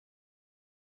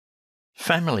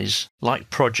Families,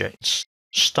 like projects,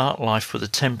 start life with a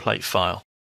template file.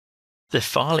 Their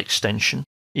file extension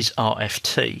is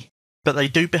RFT, but they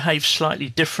do behave slightly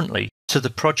differently to the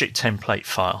project template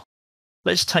file.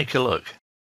 Let's take a look.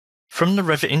 From the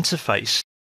Revit interface,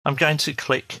 I'm going to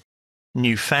click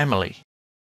New Family.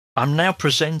 I'm now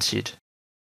presented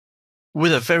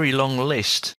with a very long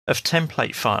list of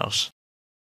template files.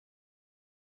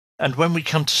 And when we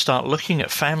come to start looking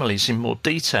at families in more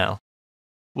detail,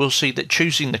 we'll see that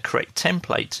choosing the correct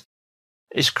template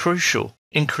is crucial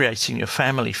in creating your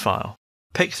family file.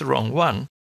 Pick the wrong one,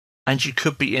 and you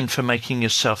could be in for making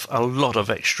yourself a lot of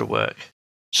extra work.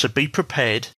 So be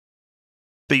prepared,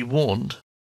 be warned,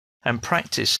 and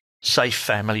practice safe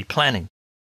family planning.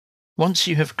 Once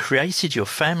you have created your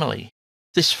family,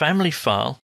 this family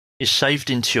file is saved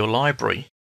into your library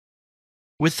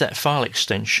with that file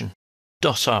extension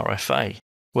 .rfa,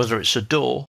 whether it's a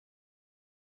door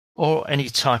or any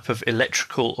type of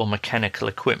electrical or mechanical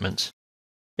equipment.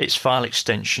 Its file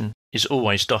extension is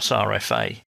always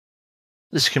 .rfa.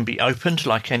 This can be opened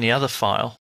like any other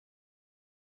file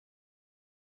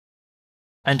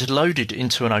and loaded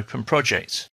into an open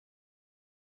project.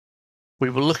 We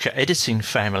will look at editing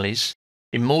families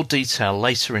in more detail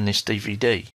later in this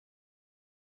DVD.